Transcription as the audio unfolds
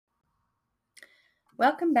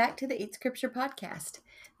Welcome back to the EatScripture podcast.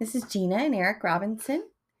 This is Gina and Eric Robinson.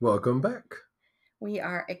 Welcome back. We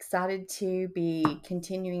are excited to be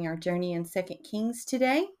continuing our journey in 2 Kings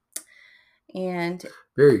today. And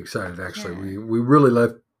very excited, actually. Yeah. We really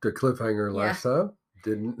left the cliffhanger Yeah. last time.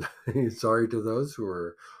 Didn't. Sorry to those who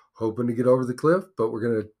are hoping to get over the cliff, but we're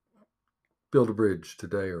going to build a bridge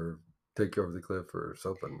today or take you over the cliff or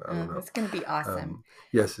something. I don't know. It's going to be awesome.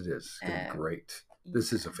 Yes, it is. It's going to be great.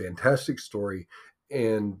 This is a fantastic story.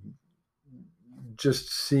 And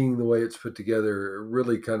just seeing the way it's put together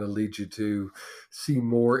really kind of leads you to see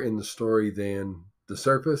more in the story than the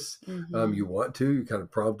surface. Mm-hmm. You want to, you're kind of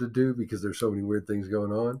prompted to, because there's so many weird things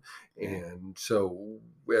going on. And so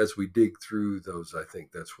as we dig through those, I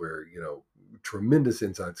think that's where, tremendous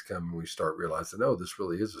insights come and we start realizing, oh, this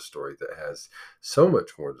really is a story that has so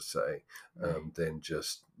much more to say than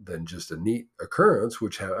just a neat occurrence,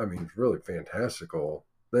 which it's really fantastical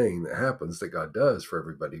thing that happens that God does for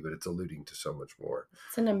everybody, but it's alluding to so much more.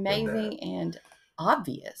 It's an amazing and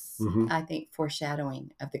obvious, I think,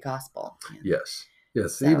 foreshadowing of the gospel. Yes.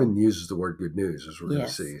 Yes, it even uses the word good news, as we're going to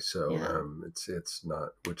see. So it's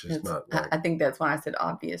not, I think that's why I said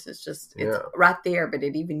obvious. It's just, it's right there, but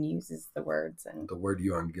it even uses the words. And the word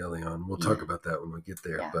euangelion. We'll talk about that when we get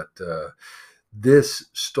there. Yeah. But this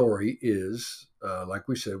story is, like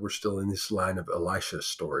we said, we're still in this line of Elisha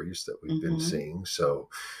stories that we've been seeing. So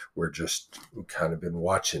we've kind of been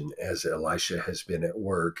watching as Elisha has been at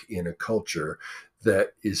work in a culture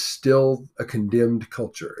that is still a condemned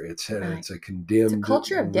culture. It's a condemned, it's a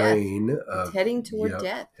culture of reign death. It's heading toward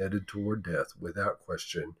death. Headed toward death without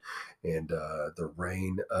question. And the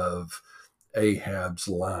reign of Ahab's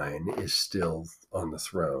line is still on the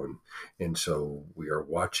throne. And so we are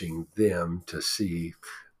watching them to see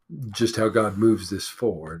just how God moves this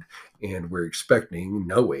forward. And we're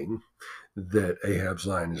knowing that Ahab's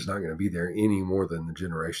line is not going to be there any more than the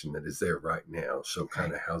generation that is there right now. So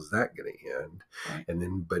kind of how's that going to end? Right. And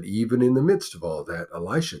then, but even in the midst of all that,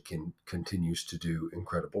 Elisha continues to do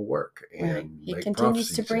incredible work. And he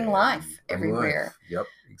continues to bring life everywhere. Life. Yep,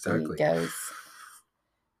 exactly. He goes.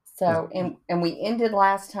 So, and we ended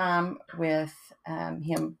last time with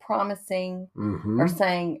him promising or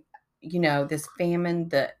saying, this famine,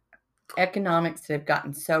 the economics that have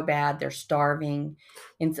gotten so bad, they're starving,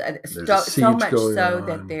 and so much so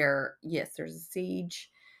that there's a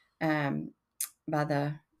siege by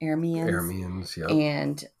the Arameans,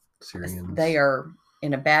 and Syrians. They are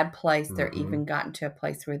in a bad place. They're even gotten to a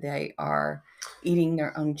place where they are eating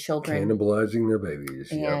their own children, cannibalizing their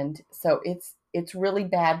babies, and so it's really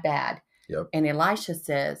bad. Yep. And Elisha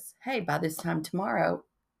says, hey, by this time tomorrow,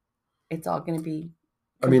 it's all going to be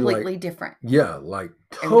completely different. Yeah, like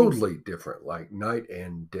totally different, like night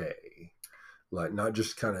and day. Like not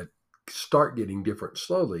just kind of start getting different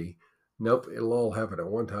slowly. Nope, it'll all happen at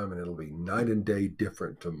one time and it'll be night and day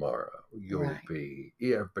different tomorrow. Everybody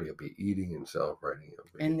will be eating and celebrating.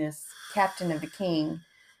 And this captain of the king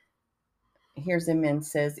hears him and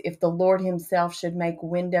says, if the Lord himself should make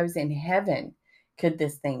windows in heaven, could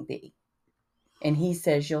this thing be? And he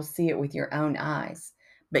says, you'll see it with your own eyes,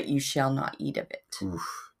 but you shall not eat of it.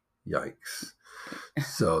 Oof, yikes.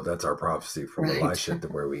 So that's our prophecy from Elisha to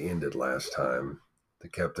where we ended last time. The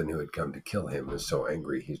captain who had come to kill him is so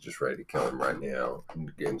angry, he's just ready to kill him right now.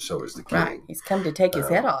 And so is the king. Right. He's come to take his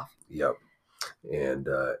head off. Yep. And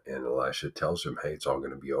Elisha tells him, hey, it's all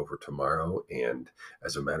going to be over tomorrow. And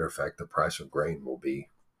as a matter of fact, the price of grain will be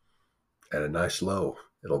at a nice low.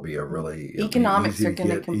 It'll be a really economics are going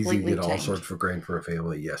to completely get all change. sorts of grain for a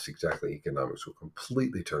family. Yes, exactly. Economics will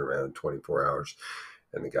completely turn around in 24 hours.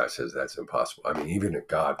 And the guy says that's impossible. I mean, even if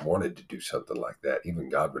God wanted to do something like that, even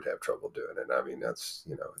God would have trouble doing it. I mean, that's,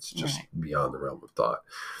 it's just beyond the realm of thought.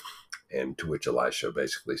 And to which Elisha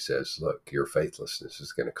basically says, look, your faithlessness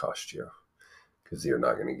is going to cost you because you're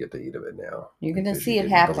not going to get to eat of it now. You're going to see it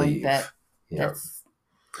happen, but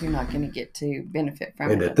you're not going to get to benefit from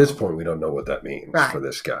it. And at this point, we don't know what that means for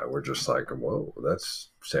this guy. We're just like, whoa, that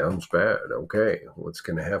sounds bad. Okay, what's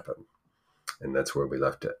going to happen? And that's where we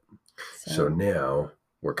left it. So now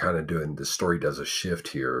we're kind of doing, the story does a shift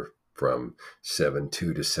here from 7:2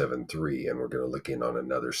 to 7:3, and we're going to look in on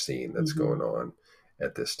another scene that's going on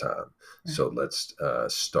at this time. So let's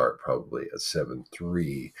start probably at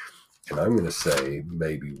 7:3. And I'm going to say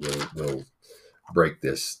maybe we'll break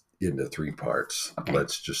this into 3 parts. Okay.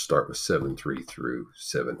 Let's just start with 7:3 through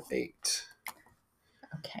 7:8.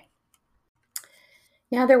 Okay.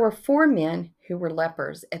 Now there were 4 men who were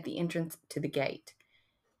lepers at the entrance to the gate.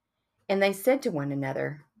 And they said to one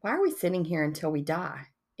another, why are we sitting here until we die?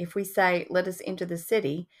 If we say, let us enter the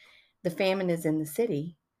city, the famine is in the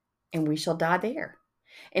city, and we shall die there.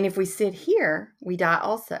 And if we sit here, we die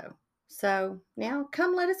also. So now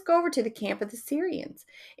come, let us go over to the camp of the Syrians.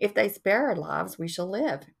 If they spare our lives, we shall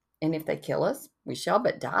live. And if they kill us, we shall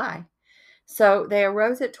but die. So they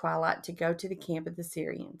arose at twilight to go to the camp of the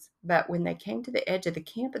Syrians. But when they came to the edge of the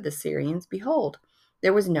camp of the Syrians, behold,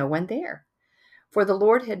 there was no one there. For the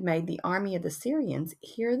Lord had made the army of the Syrians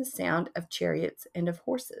hear the sound of chariots and of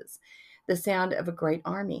horses, the sound of a great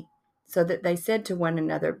army, so that they said to one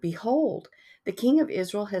another, Behold, the king of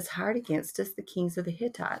Israel has hired against us the kings of the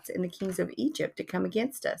Hittites and the kings of Egypt to come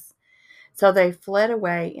against us. So they fled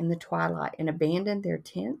away in the twilight and abandoned their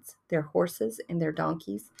tents, their horses, and their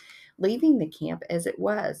donkeys, leaving the camp as it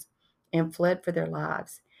was, and fled for their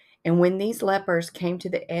lives. And when these lepers came to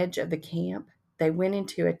the edge of the camp, they went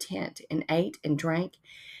into a tent and ate and drank,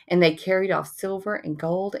 and they carried off silver and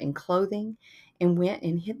gold and clothing and went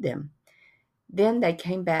and hid them. Then they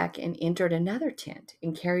came back and entered another tent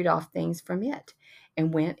and carried off things from it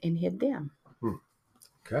and went and hid them.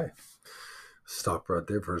 Okay. Stop right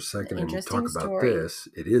there for a second and talk about story. this.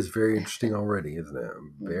 It is very interesting already, isn't it?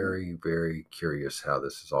 I'm very, very curious how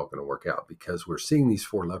this is all going to work out, because we're seeing these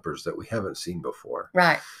 4 lepers that we haven't seen before.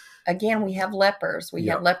 Right. Again, we have lepers. We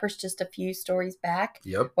had lepers just a few stories back.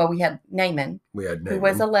 Yep. Well, we had Naaman. Who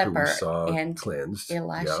was a leper, who we saw and cleansed.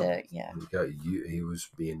 Elisha. He was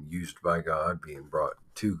being used by God, being brought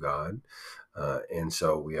to God. And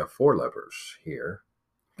so we have 4 lepers here.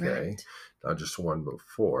 Okay. Right. Not just 1, but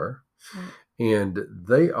 4. Right. And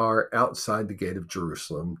they are outside the gate of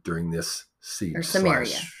Jerusalem during this siege. Or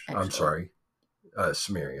Samaria.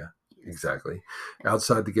 Samaria. Exactly.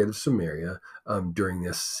 Outside the gate of Samaria during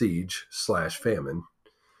this siege/famine.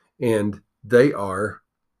 And they are,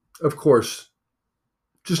 of course,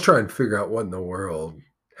 just trying to figure out what in the world,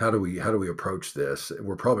 how do we approach this?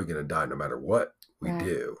 We're probably going to die no matter what we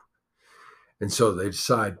do. And so they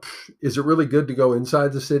decide, is it really good to go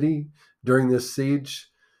inside the city during this siege?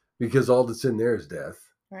 Because all that's in there is death.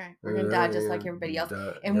 Right. We're going to die just like everybody else.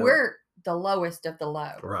 We're the lowest of the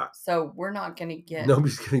low. Right. So we're not going to get...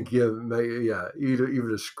 Nobody's going to give,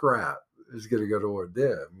 even a scrap is going to go toward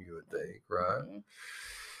them, you would think, right? Mm-hmm.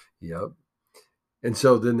 Yep. And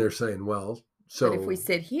so then they're saying, well, so... But if we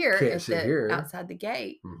sit here outside the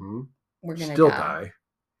gate, we're going to still die.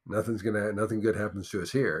 Nothing good happens to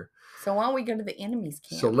us here. So why don't we go to the enemy's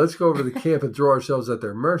camp? So let's go over to the camp and throw ourselves at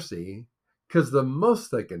their mercy, because the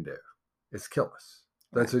most they can do is kill us.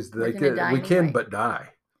 That's what they can. We can but die.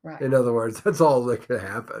 Right. In other words, that's all that could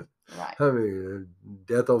happen. Right. I mean,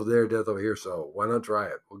 death over there, death over here. So why not try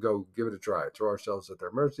it? We'll go give it a try. Throw ourselves at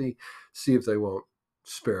their mercy, see if they won't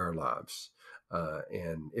spare our lives.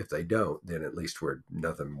 And if they don't, then at least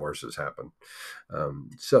nothing worse has happened.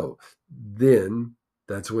 So then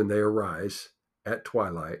that's when they arise at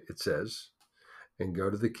twilight, it says, and go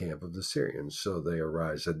to the camp of the Syrians. So they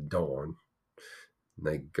arise at dawn. And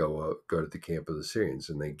they go to the camp of the Syrians,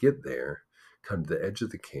 and they get there, come to the edge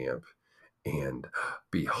of the camp, and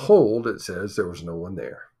behold, it says there was no one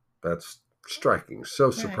there. That's striking, so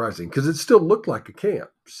surprising, because it still looked like a camp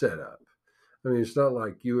set up. I mean, it's not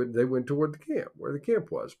like they went toward the camp, where the camp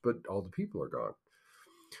was, but all the people are gone.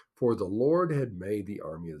 For the Lord had made the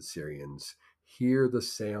army of the Syrians hear the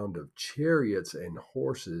sound of chariots and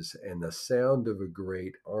horses and the sound of a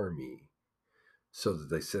great army, so that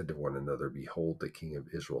they said to one another, Behold, the king of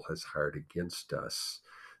Israel has hired against us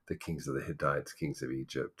the kings of the Hittites, kings of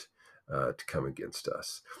Egypt, to come against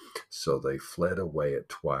us. So they fled away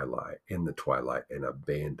in the twilight, and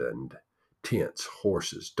abandoned tents,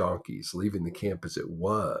 horses, donkeys, leaving the camp as it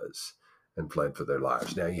was, and fled for their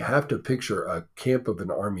lives. Now you have to picture a camp of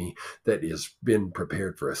an army that has been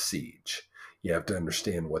prepared for a siege. You have to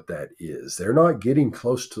understand what that is. They're not getting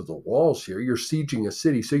close to the walls here. You're sieging a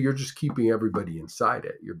city, so you're just keeping everybody inside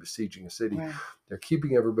it. You're besieging a city. Right. They're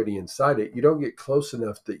keeping everybody inside it. You don't get close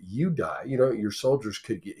enough that you die. Your soldiers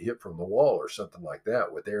could get hit from the wall or something like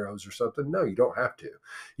that with arrows or something. No, you don't have to.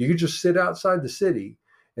 You could just sit outside the city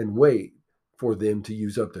and wait for them to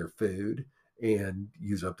use up their food and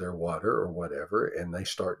use up their water or whatever, and they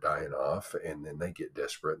start dying off, and then they get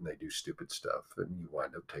desperate and they do stupid stuff, and you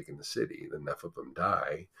wind up taking the city. Enough of them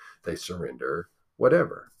die, they surrender,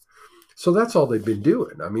 whatever. So that's all they've been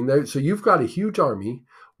doing. I mean, so you've got a huge army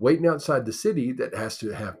waiting outside the city that has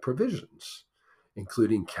to have provisions,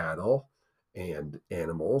 including cattle and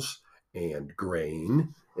animals and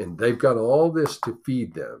grain, and they've got all this to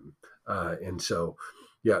feed them. And so,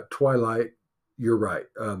 twilight. You're right.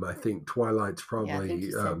 I think twilight's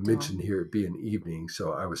probably mentioned here being evening.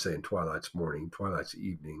 So I was saying twilight's morning, twilight's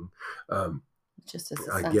evening. Just as the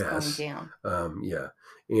sun's going down.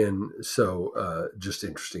 And so just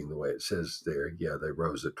interesting the way it says there. Yeah, they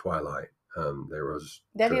rose at twilight There was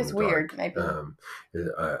that is weird. Maybe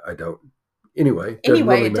I don't. Anyway,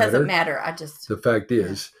 really it doesn't matter. The fact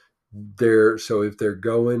is, so if they're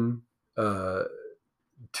going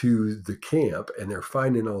to the camp and they're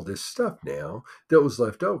finding all this stuff now that was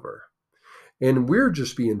left over, and we're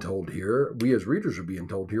just being told here, we as readers are being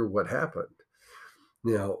told here what happened.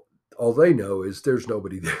 Now, all they know is there's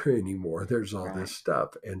nobody there anymore. There's all this stuff,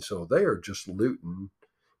 and so they are just looting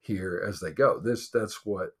here as they go. That's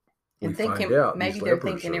what we find out. Maybe they're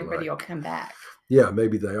thinking everybody will come back. Yeah,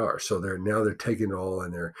 maybe they are. So they're taking it all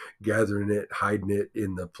and they're gathering it, hiding it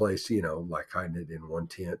in the place, like hiding it in one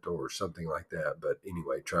tent or something like that. But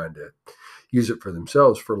anyway, trying to use it for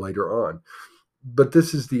themselves for later on. But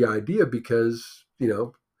this is the idea because,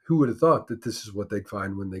 who would have thought that this is what they'd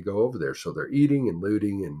find when they go over there? So they're eating and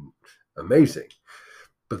looting and amazing.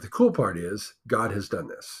 But the cool part is God has done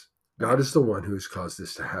this. God is the one who has caused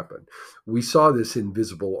this to happen. We saw this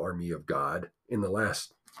invisible army of God in the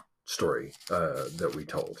last story that we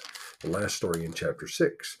told. The last story in chapter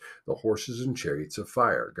 6, the horses and chariots of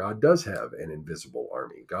fire. God does have an invisible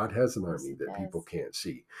army. God has an army that people can't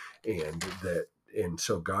see. And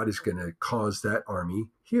so God is going to cause that army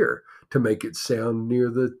here to make it sound near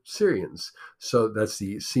the Syrians. So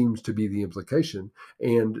seems to be the implication.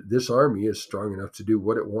 And this army is strong enough to do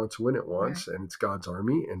what it wants when it wants, and it's God's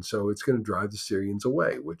army. And so it's going to drive the Syrians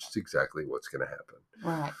away, which is exactly what's going to happen.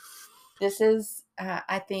 Right. This is,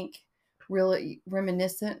 I think, really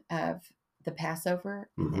reminiscent of the Passover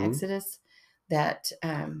in the Exodus, that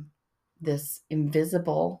this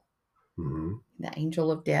invisible, the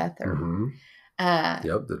angel of death, or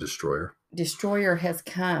the destroyer has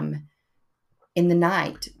come in the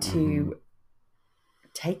night to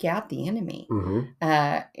take out the enemy.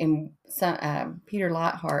 And Peter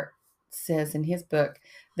Lightheart says in his book,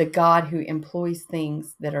 the God who employs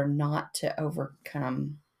things that are not to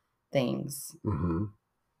overcome things.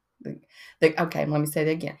 Okay, let me say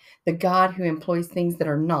that again. The God who employs things that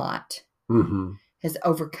are not has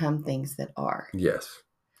overcome things that are. Yes,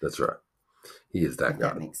 that's right. He is that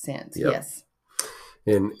God. That makes sense. Yep. Yes.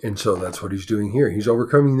 And so that's what he's doing here. He's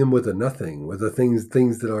overcoming them with a nothing, with the things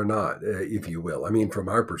that are not, if you will. I mean, from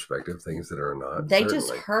our perspective, things that are not. They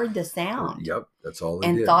just heard the sound. Yep, that's all they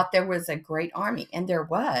did. And thought there was a great army. And there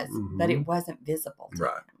was, but it wasn't visible to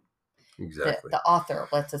them. Exactly. The author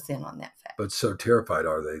lets us in on that fact. But so terrified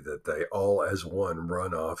are they that they all as one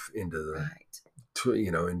run off into the,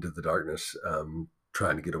 into the darkness,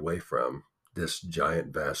 trying to get away from this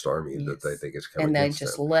giant, vast army that they think is coming. And they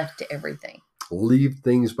just left everything. Leave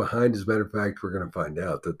things behind. As a matter of fact, we're going to find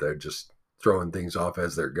out that they're just throwing things off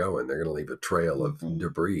as they're going. They're going to leave a trail of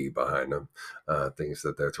debris behind them, things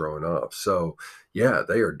that they're throwing off. So, yeah,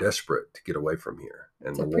 they are desperate to get away from here.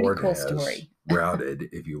 And the Lord has routed,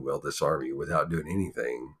 if you will, this army without doing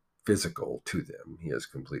anything physical to them. He has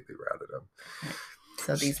completely routed them. Right.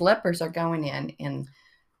 So these lepers are going in and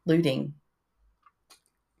looting.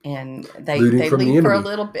 And they leave for a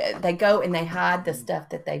little bit. They go and they hide the stuff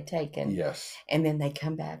that they've taken. Yes. And then they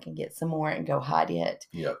come back and get some more and go hide it.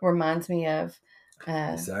 Yep. Reminds me of...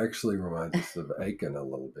 this actually reminds us of Achan a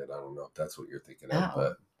little bit. I don't know if that's what you're thinking of.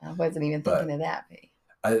 But I wasn't even thinking of that.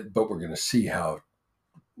 But we're going to see how...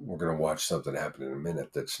 We're going to watch something happen in a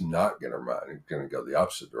minute that's not going to remind. It's going to go the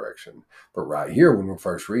opposite direction. But right here, when we're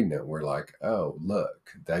first reading it, we're like, oh, look,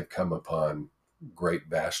 they've come upon... great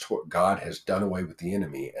vast God has done away with the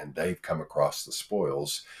enemy, and they've come across the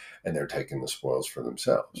spoils, and they're taking the spoils for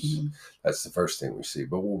themselves. That's the first thing we see.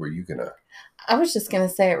 But what were you gonna? I was just gonna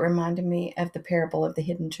say it reminded me of the parable of the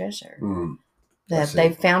hidden treasure. That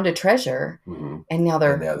they found a treasure, and now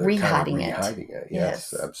they're rehiding it.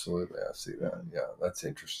 Yes, absolutely. I see that. Yeah, that's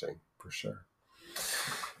interesting for sure.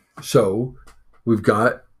 So we've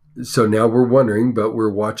got. So now we're wondering, but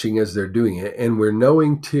we're watching as they're doing it. And we're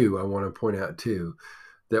knowing too, I want to point out too,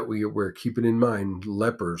 that we're keeping in mind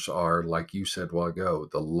lepers are, like you said a while ago,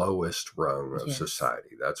 the lowest rung of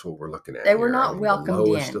society. That's what we're looking at. They were not welcomed in. The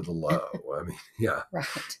lowest of the low. I mean, yeah. Right.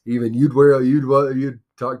 Even you'd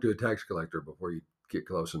talk to a tax collector before you get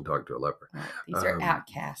close and talk to a leper. Right. These are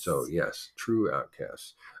outcasts. So yes, true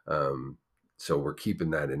outcasts. So we're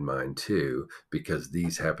keeping that in mind too, because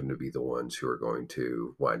these happen to be the ones who are going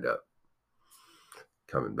to wind up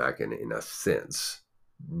coming back in a sense,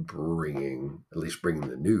 bringing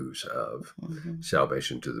the news of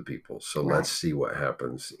salvation to the people. So let's see what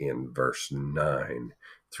happens in verse 9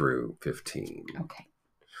 through 15. Okay.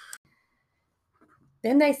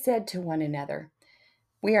 Then they said to one another,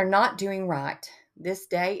 "We are not doing right. This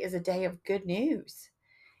day is a day of good news.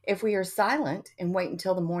 If we are silent and wait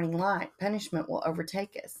until the morning light, punishment will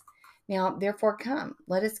overtake us. Now, therefore, come,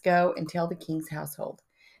 let us go and tell the king's household."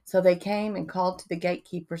 So they came and called to the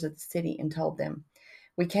gatekeepers of the city and told them,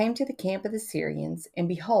 "We came to the camp of the Syrians, and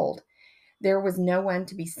behold, there was no one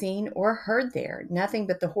to be seen or heard there, nothing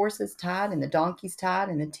but the horses tied and the donkeys tied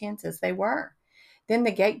and the tents as they were." Then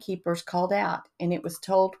the gatekeepers called out, and it was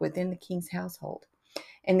told within the king's household.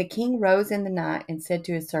 And the king rose in the night and said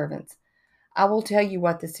to his servants, "I will tell you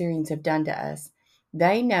what the Syrians have done to us.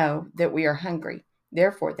 They know that we are hungry.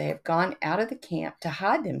 Therefore, they have gone out of the camp to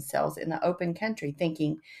hide themselves in the open country,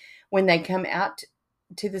 thinking, when they come out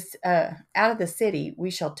out of the city, we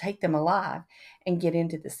shall take them alive and get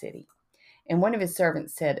into the city." And one of his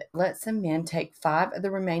servants said, "Let some men take 5 of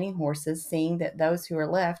the remaining horses, seeing that those who are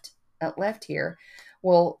left here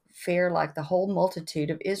will fare like the whole multitude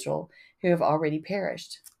of Israel who have already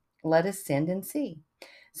perished. Let us send and see."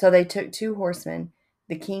 So they took 2 horsemen.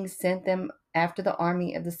 The king sent them after the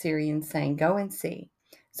army of the Syrians, saying, "Go and see."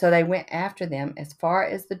 So they went after them as far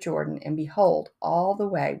as the Jordan, and behold, all the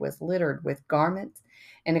way was littered with garments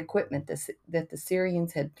and equipment that the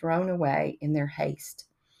Syrians had thrown away in their haste.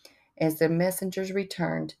 As the messengers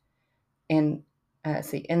returned, and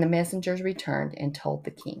the messengers returned and told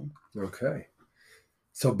the king. Okay.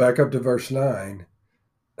 So back up to verse 9.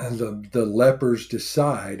 And the lepers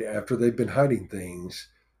decide, after they've been hiding things,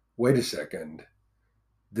 wait a second,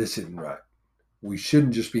 this isn't right. We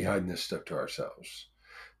shouldn't just be hiding this stuff to ourselves.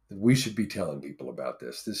 We should be telling people about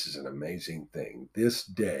this. This is an amazing thing. This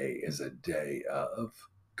day is a day of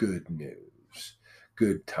good news,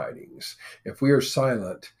 good tidings. If we are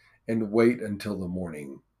silent and wait until the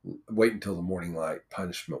morning light,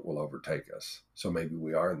 punishment will overtake us. So maybe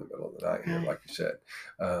we are in the middle of the night here, like you said.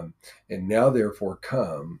 And now, therefore,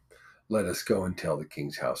 come, let us go and tell the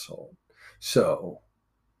king's household. So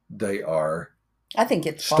they are. I think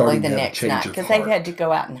it's probably the next night, because they've had to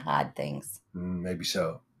go out and hide things. Maybe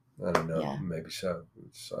so. I don't know. Yeah. Maybe so.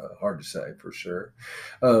 It's hard to say for sure.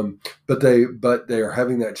 But they are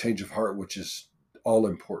having that change of heart, which is all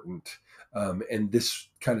important. And this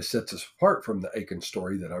kind of sets us apart from the Achan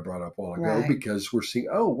story that I brought up a while ago, because we're seeing,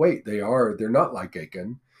 oh, wait, they're not like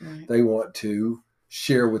Achan. Right. They want to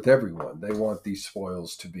share with everyone. They want these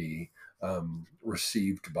spoils to be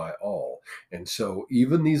received by all. And so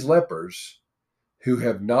even these lepers who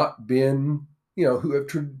have not been, who have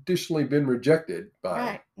traditionally been rejected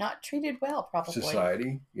by not treated well, probably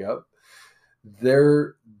society. Yep.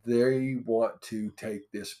 They want to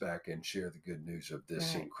take this back and share the good news of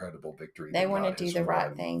this incredible victory. They want to do the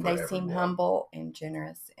right thing. They seem humble and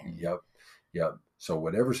generous. Yep. So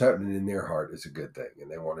whatever's happening in their heart is a good thing,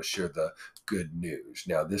 and they want to share the good news.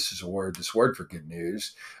 Now, this word for good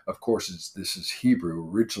news, of course, this is Hebrew.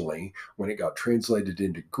 Originally, when it got translated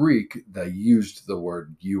into Greek, they used the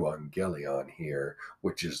word euangelion here,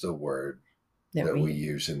 which is the word that we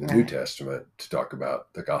use in the New Testament to talk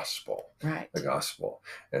about the gospel. Right. The gospel.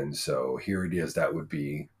 And so here it is. That would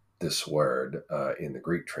be this word in the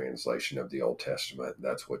Greek translation of the Old Testament.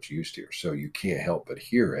 That's what's used here. So you can't help but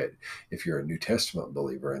hear it if you're a New Testament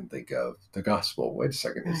believer and think of the gospel. Wait a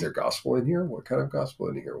second, is there gospel in here? What kind of gospel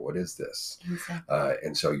in here? What is this? Exactly.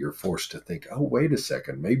 And so you're forced to think, oh, wait a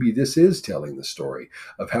second, maybe this is telling the story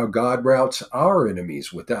of how God routs our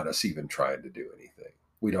enemies without us even trying to do anything.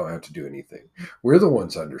 We don't have to do anything. We're the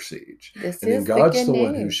ones under siege. And then God's the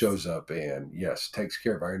one who shows up and, yes, takes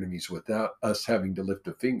care of our enemies without us having to lift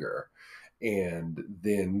a finger, and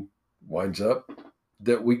then winds up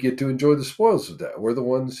that we get to enjoy the spoils of that. We're the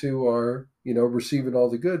ones who are, receiving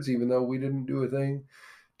all the goods, even though we didn't do a thing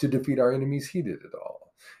to defeat our enemies. He did it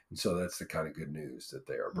all. And so that's the kind of good news that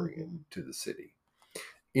they are bringing to the city.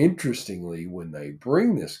 Interestingly, when they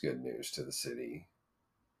bring this good news to the city,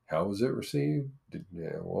 how was it received?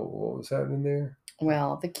 What was happening there?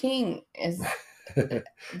 Well, the king is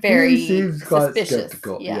very he seems quite suspicious.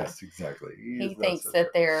 Skeptical. Yeah. Yes, exactly. He thinks that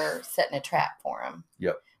they're setting a trap for him.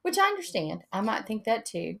 Yep. Which I understand. I might think that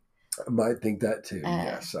too.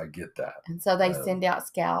 Yes, I get that. And so they send out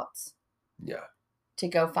scouts. Yeah. To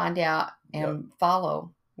go find out and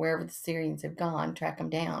follow wherever the Syrians have gone, track them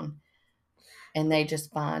down. And they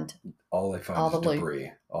just find all is debris,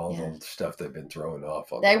 all the stuff they've been throwing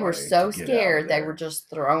off on. They were so scared they were just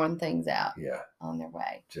throwing things out. On their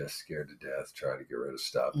way, just scared to death, trying to get rid of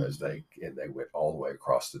stuff as they went all the way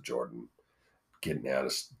across the Jordan, getting out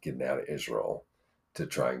of Israel to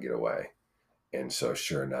try and get away. And so,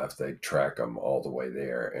 sure enough, they track them all the way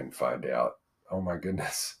there and find out, oh my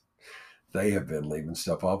goodness, they have been leaving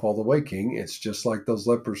stuff off all the way, King. It's just like those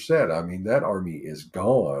lepers said. I mean, that army is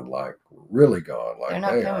gone, like really gone. Like they're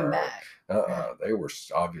not coming back. They were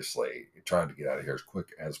obviously trying to get out of here as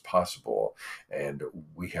quick as possible, and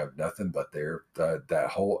we have nothing but a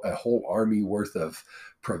whole army worth of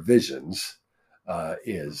provisions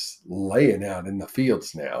is laying out in the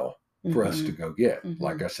fields now for us to go get.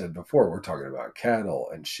 Like I said before, we're talking about cattle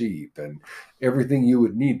and sheep and everything you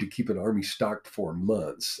would need to keep an army stocked for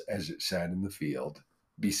months as it sat in the field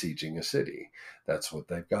besieging a city. That's what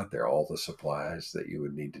they've got there, all the supplies that you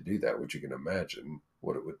would need to do that, which you can imagine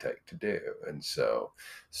what it would take to do. And so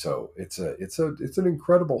it's an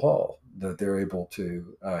incredible haul that they're able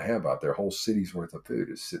to have out there. Whole city's worth of food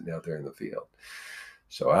is sitting out there in the field.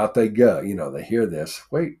 So out they go. They hear this.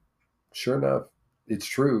 Wait, sure enough, it's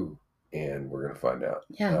true. And we're going to find out.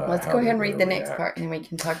 Yeah, let's go ahead and read the next part, and then we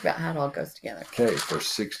can talk about how it all goes together. Okay, verse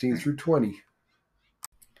 16 through 20.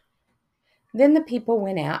 Then the people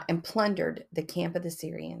went out and plundered the camp of the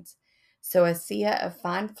Syrians. So a seah of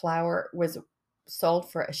fine flour was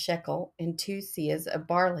sold for a shekel, and 2 seahs of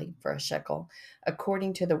barley for a shekel,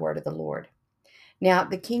 according to the word of the Lord. Now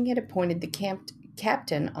the king had appointed the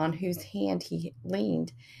captain on whose hand he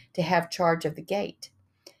leaned to have charge of the gate.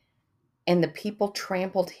 And the people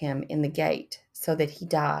trampled him in the gate, so that he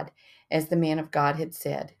died, as the man of God had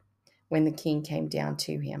said, when the king came down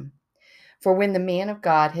to him. For when the man of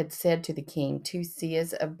God had said to the king, 2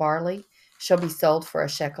 seahs of barley shall be sold for a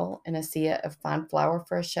shekel, and a seah of fine flour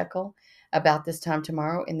for a shekel, about this time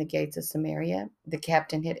tomorrow in the gates of Samaria, the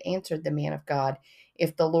captain had answered the man of God,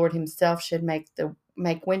 if the Lord himself should make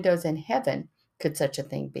windows in heaven, could such a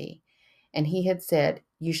thing be? And he had said,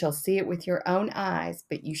 you shall see it with your own eyes,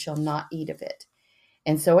 but you shall not eat of it.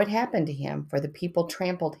 And so it happened to him, for the people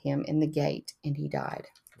trampled him in the gate, and he died.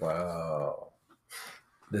 Wow.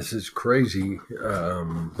 This is crazy,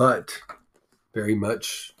 but very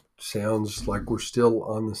much sounds like we're still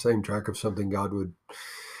on the same track of something God would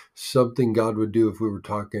do if we were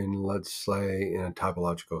talking, let's say, in a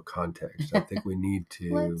typological context. I think we need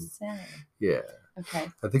to... Let's say. Yeah. Okay.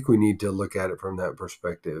 I think we need to look at it from that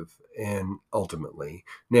perspective. And ultimately,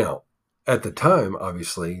 now, at the time,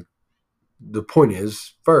 obviously, the point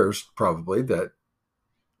is, first, probably, that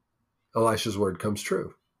Elisha's word comes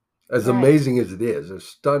true. As amazing as it is, as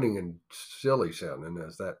stunning and silly sounding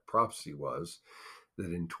as that prophecy was,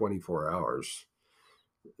 that in 24 hours,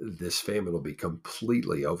 this famine will be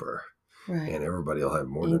completely over. Right. And everybody will have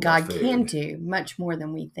more than enough food. And God can do much more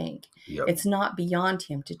than we think. Yep. It's not beyond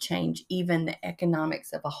him to change even the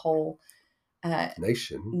economics of a whole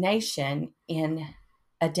nation in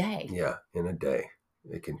a day. Yeah, in a day.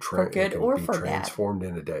 It can, for good or be for transformed bad.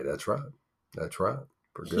 in a day. That's right.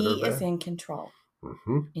 For good he or bad. Is in control,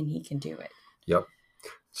 and he can do it. Yep.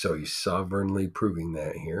 So he's sovereignly proving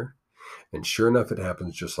that here. And sure enough, it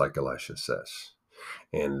happens just like Elisha says.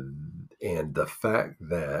 And the fact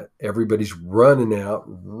that everybody's running out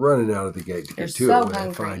of the gate to get to it when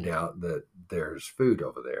they find out that there's food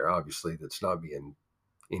over there, obviously that's not being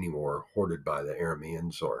anymore hoarded by the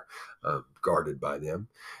Arameans or guarded by them.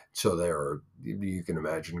 So you can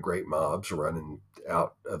imagine great mobs running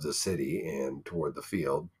out of the city and toward the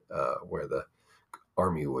field where the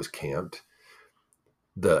army was camped.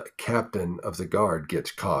 The captain of the guard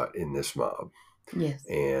gets caught in this mob. Yes.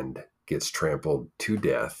 And gets trampled to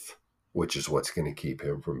death, which is what's going to keep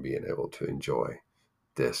him from being able to enjoy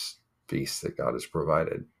this feast that God has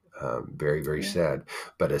provided. Very, very sad.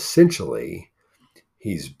 But essentially,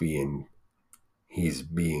 he's being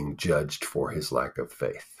judged for his lack of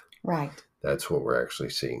faith. Right. That's what we're actually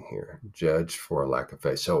seeing here. Judged for a lack of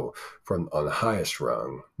faith. So on the highest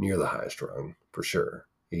rung, near the highest rung, for sure,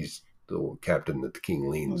 he's the captain that the king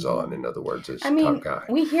leans on. In other words, is top guy.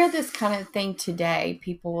 We hear this kind of thing today.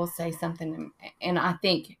 People will say something, and I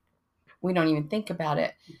think we don't even think about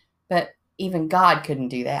it, but even God couldn't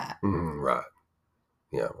do that. Right.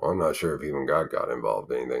 Yeah. Well, I'm not sure if even God got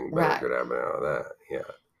involved. Anything better could happen out of that.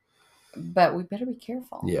 Yeah. But we better be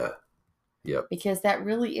careful. Yeah. Yep. Because that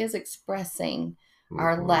really is expressing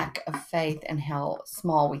our lack of faith and how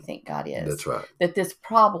small we think God is. That's right. That this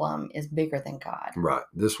problem is bigger than God. Right.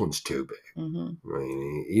 This one's too big. I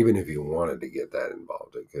mean, even if you wanted to get that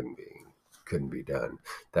involved, it couldn't be done.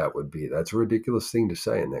 That's a ridiculous thing to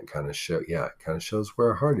say, and that kind of shows where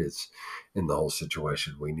our heart is in the whole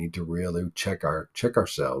situation. We need to really check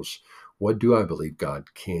ourselves. What do I believe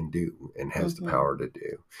God can do and has the power to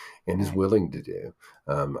do and is willing to do?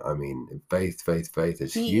 I mean, faith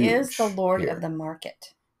is huge. He is the Lord of the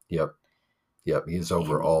market. Yep. He is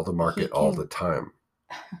over all the market all the time.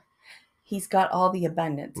 He's got all the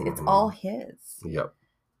abundance. It's all his. Yep.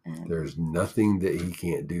 There's nothing that he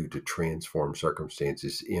can't do to transform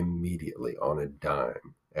circumstances immediately on a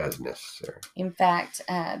dime as necessary. In fact,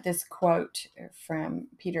 this quote from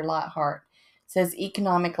Peter Lightheart says,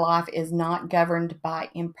 economic life is not governed by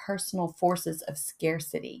impersonal forces of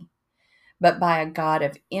scarcity, but by a God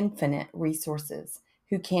of infinite resources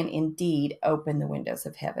who can indeed open the windows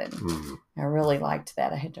of heaven. Mm-hmm. I really liked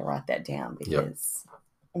that. I had to write that down because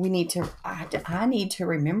we need to, I need to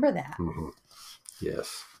remember that. Mm-hmm.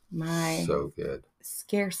 Yes. My so good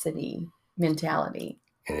scarcity mentality.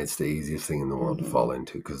 And it's the easiest thing in the world to fall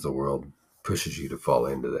into, because the world pushes you to fall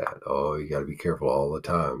into that. Oh, you got to be careful all the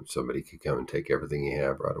time. Somebody could come and take everything you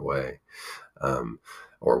have right away.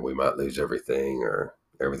 Or we might lose everything, or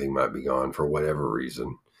everything might be gone for whatever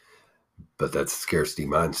reason. But that's a scarcity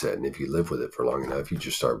mindset. And if you live with it for long enough, you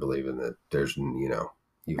just start believing that there's,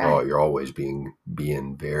 you're always being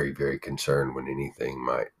very, very concerned when anything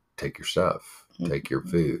might take your stuff, take your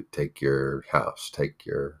food, take your house, take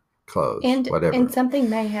your clothes, whatever. And something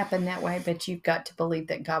may happen that way, but you've got to believe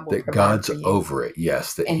that God will provide God's for you. Over it.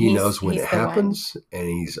 Yes, that He knows when it happens, and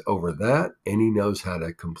He's over that, and He knows how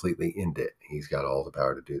to completely end it. He's got all the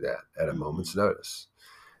power to do that at a moment's notice.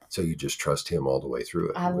 So you just trust Him all the way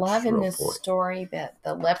through it. I love in this story that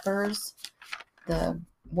the lepers, the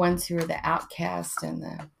ones who are the outcast and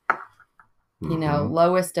the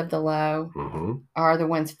lowest of the low, are the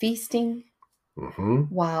ones feasting,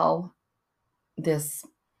 while this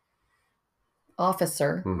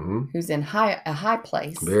officer who's in a high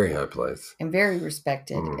place, very high place, and very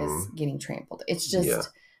respected, is getting trampled. It's just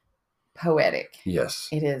poetic. Yes,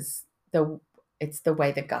 it is it's the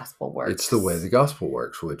way the gospel works. It's the way the gospel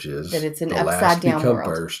works, which is that it's an the upside down become world.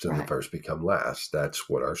 First, and the first become last. That's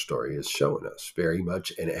what our story is showing us very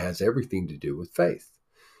much, and it has everything to do with faith.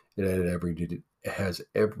 It has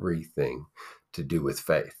everything to do with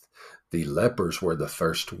faith. The lepers were the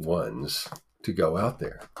first ones to go out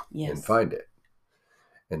there and find it.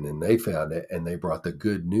 And then they found it, and they brought the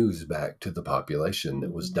good news back to the population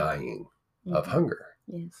that was dying of hunger.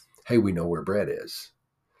 Yes. Hey, we know where bread is.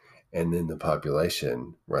 And then the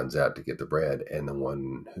population runs out to get the bread, and the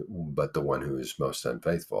one who is most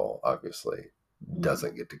unfaithful, obviously,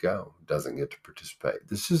 doesn't get to go, doesn't get to participate.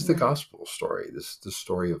 This is the gospel story. This is the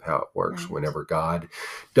story of how it works whenever God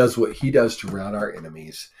does what He does to rout our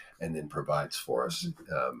enemies, and then provides for us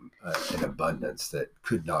an abundance that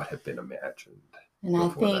could not have been imagined. And I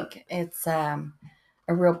think it's a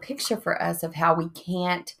real picture for us of how we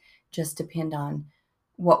can't just depend on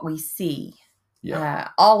what we see. Yeah.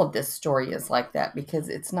 All of this story is like that, because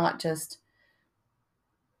it's not just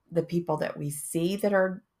the people that we see that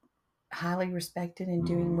are highly respected and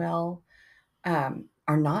doing well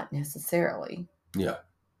are not necessarily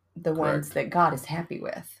the ones that God is happy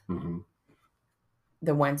with.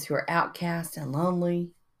 The ones who are outcast and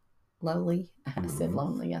lowly, I said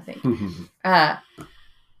lonely, I think,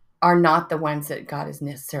 are not the ones that God is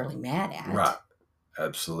necessarily mad at. Right.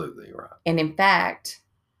 Absolutely right. And in fact,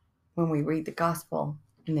 when we read the gospel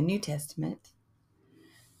in the New Testament,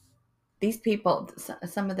 these people,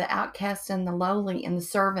 some of the outcasts and the lowly and the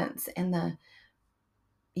servants and the,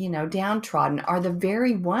 downtrodden, are the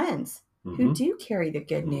very ones who do carry the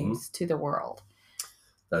good news to the world.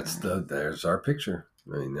 There's our picture.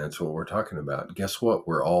 I mean, that's what we're talking about. Guess what?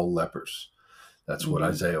 We're all lepers. That's what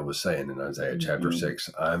Isaiah was saying in Isaiah chapter 6.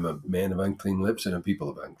 I'm a man of unclean lips and a people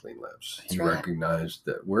of unclean lips. He recognized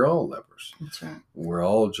that we're all lepers. That's right. We're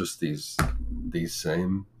all just these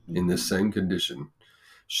same, in this same condition,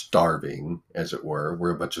 starving, as it were.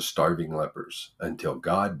 We're a bunch of starving lepers until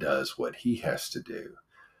God does what He has to do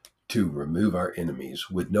to remove our enemies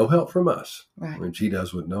with no help from us, which He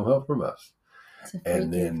does with no help from us,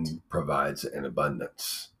 and then provides an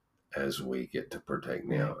abundance as we get to partake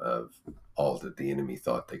now of all that the enemy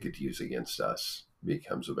thought they could use against us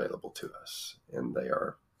becomes available to us, and they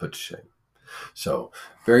are put to shame. So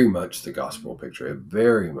very much the gospel picture,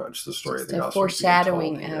 very much the story of the gospel.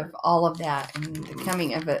 Foreshadowing of all of that and the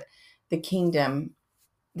coming of the kingdom,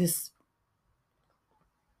 this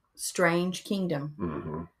strange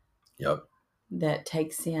kingdom that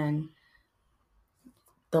takes in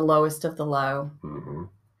the lowest of the low,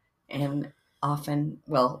 and often,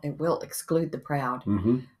 it will exclude the proud.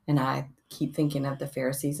 And I keep thinking of the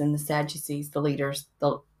Pharisees and the Sadducees, the leaders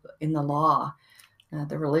in the law,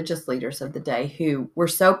 the religious leaders of the day, who were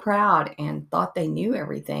so proud and thought they knew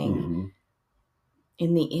everything.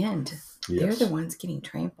 In the end, they're the ones getting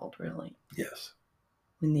trampled, really. Yes.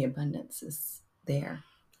 When the abundance is there.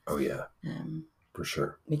 Oh, yeah. For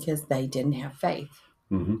sure. Because they didn't have faith.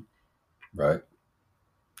 Right.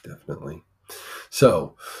 Definitely.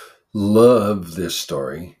 So, love this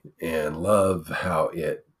story and love how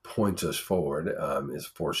it points us forward, is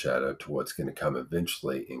foreshadowed to what's going to come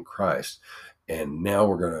eventually in Christ. And now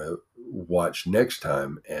we're going to watch next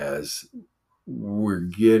time as we're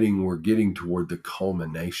getting toward the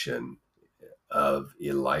culmination of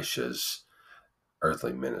Elisha's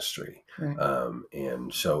earthly ministry. Right.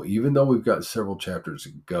 And so even though we've got several chapters to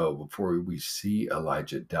go before we see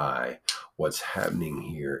Elijah die, what's happening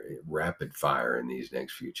here, rapid fire in these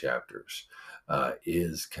next few chapters,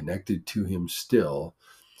 is connected to him still,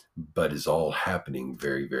 but is all happening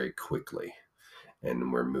very, very quickly.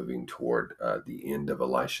 And we're moving toward the end of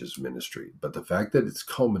Elisha's ministry. But the fact that it's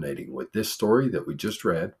culminating with this story that we just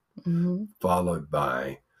read, followed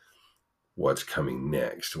by what's coming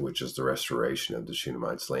next, which is the restoration of the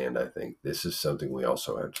Shunammite's land, I think this is something we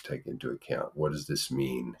also have to take into account. What does this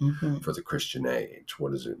mean for the Christian age?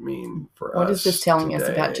 What does it mean for us? What is this telling today? us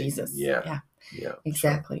about Jesus? Yeah.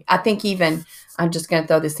 Exactly. So. I think even, I'm just going to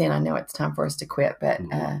throw this in. I know it's time for us to quit, but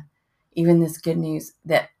even this good news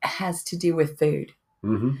that has to do with food.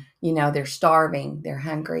 They're starving, they're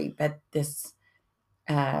hungry, but this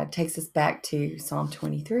takes us back to Psalm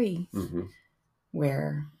 23,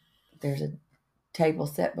 where there's a table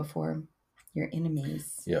set before your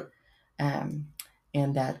enemies. And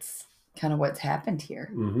that's kind of what's happened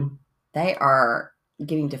here. They are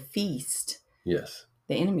getting to feast. Yes.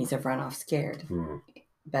 The enemies have run off scared.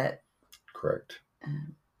 But correct.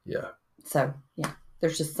 So,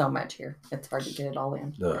 there's just so much here. It's hard to get it all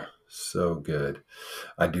in. So good.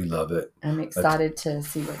 I do love it. I'm excited to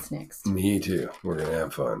see what's next. Me too. We're going to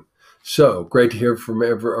have fun. So great to hear from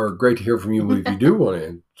great to hear from you. If you do want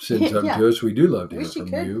to send something to us, we do love to hear from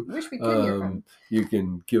you. Wish we could hear from you.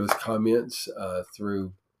 Can give us comments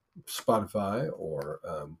through Spotify or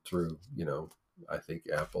through, I think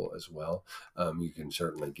Apple as well. You can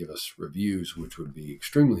certainly give us reviews, which would be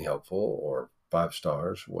extremely helpful, or 5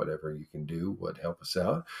 stars, whatever you can do would help us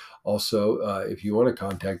out. Also, if you want to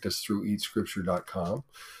contact us through EatScripture.com,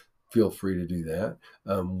 feel free to do that.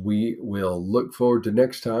 We will look forward to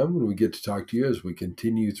next time when we get to talk to you as we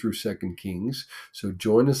continue through 2 Kings. So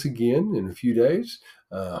join us again in a few days.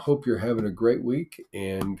 Hope you're having a great week,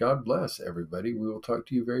 and God bless everybody. We will talk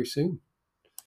to you very soon.